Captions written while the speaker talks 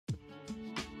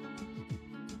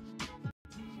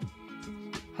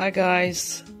Hi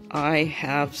guys, I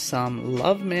have some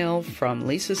love mail from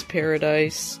Lisa's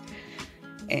Paradise,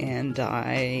 and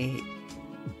I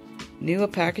knew a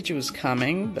package was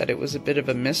coming, but it was a bit of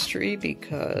a mystery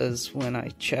because when I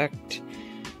checked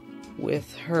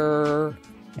with her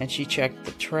and she checked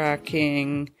the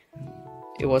tracking,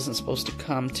 it wasn't supposed to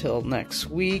come till next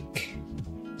week,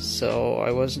 so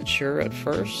I wasn't sure at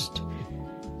first,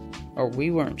 or we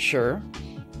weren't sure.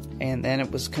 And then it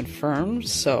was confirmed,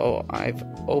 so I've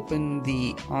opened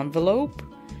the envelope.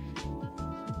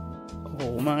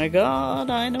 Oh my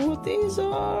god, I know what these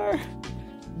are!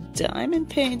 Diamond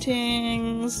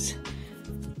paintings!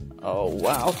 Oh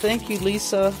wow, thank you,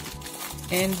 Lisa.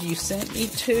 And you sent me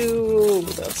two!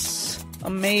 That's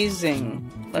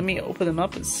amazing. Let me open them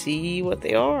up and see what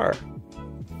they are.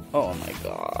 Oh my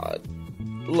god.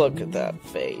 Look at that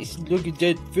face. Look at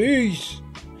that face!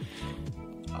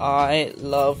 I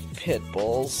love pit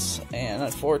bulls, and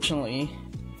unfortunately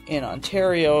in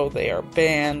Ontario they are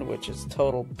banned, which is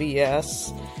total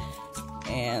BS.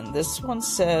 And this one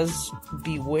says,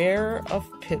 beware of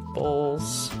pit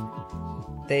bulls.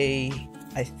 I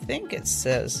think it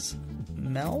says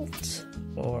melt,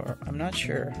 or I'm not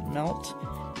sure, melt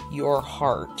your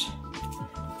heart.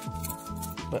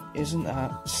 But isn't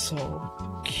that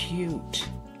so cute?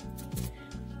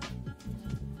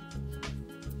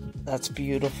 That's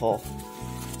beautiful.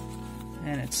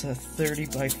 And it's a 30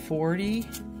 by 40.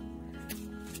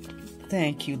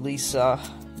 Thank you, Lisa.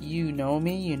 You know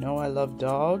me. You know I love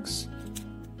dogs.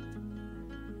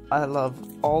 I love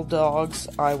all dogs.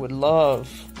 I would love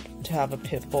to have a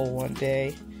pit bull one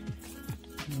day.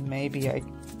 Maybe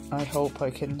I hope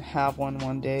I can have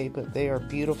one day, but they are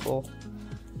beautiful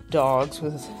dogs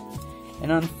with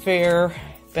an unfair,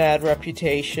 bad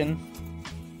reputation.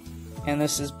 And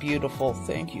this is beautiful.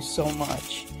 Thank you so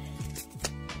much.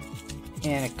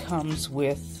 And it comes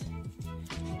with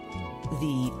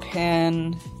the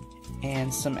pen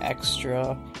and some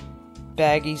extra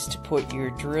baggies to put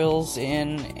your drills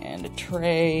in, and a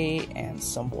tray and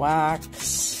some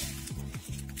wax,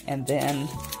 and then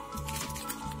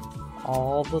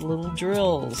all the little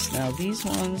drills. Now these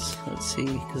ones, let's see,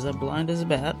 because I'm blind as a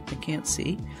bat, I can't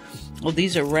see. Well,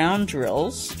 these are round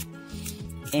drills,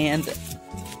 and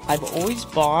I've always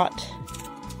bought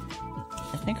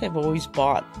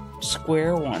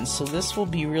square ones, so this will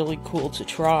be really cool to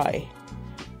try.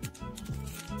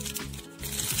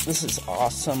 This is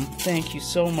awesome. Thank you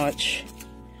so much.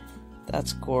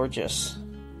 That's gorgeous.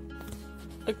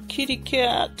 A kitty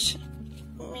cat.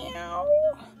 Meow.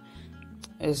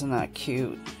 Isn't that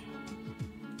cute?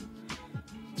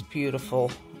 It's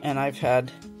beautiful. And I've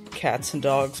had cats and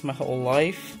dogs my whole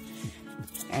life,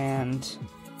 and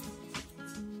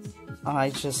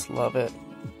I just love it.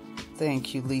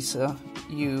 Thank you, Lisa.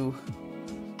 You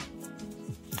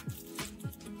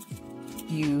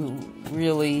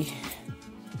really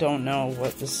don't know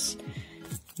what this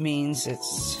means.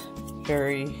 It's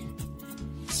very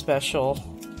special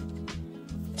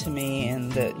to me,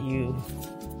 and that you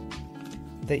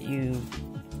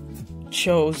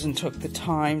chose and took the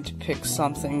time to pick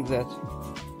something that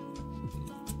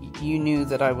you knew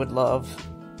that I would love.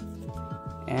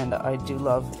 And I do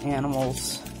love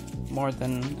animals more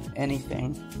than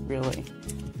anything, really.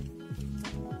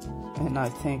 And I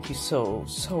thank you so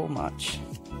much.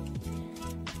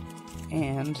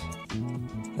 And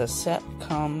the set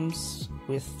comes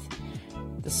with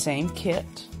the same kit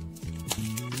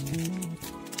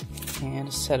and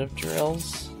a set of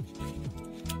drills.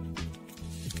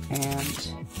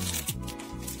 And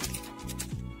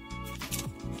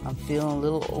I'm feeling a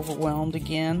little overwhelmed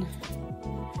again.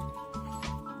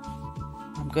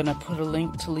 I'm gonna put a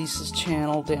link to Lisa's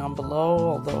channel down below,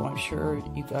 although I'm sure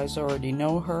you guys already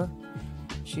know her.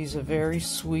 She's a very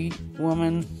sweet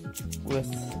woman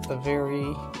with a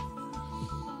very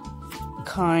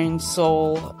kind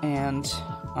soul, and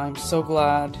I'm so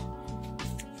glad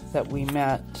that we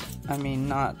met. I mean,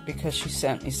 not because she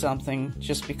sent me something,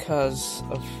 just because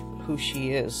of who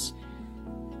she is.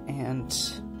 And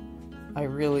I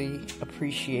really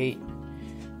appreciate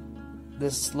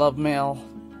this love mail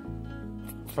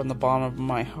from the bottom of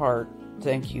my heart.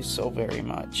 Thank you so very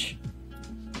much.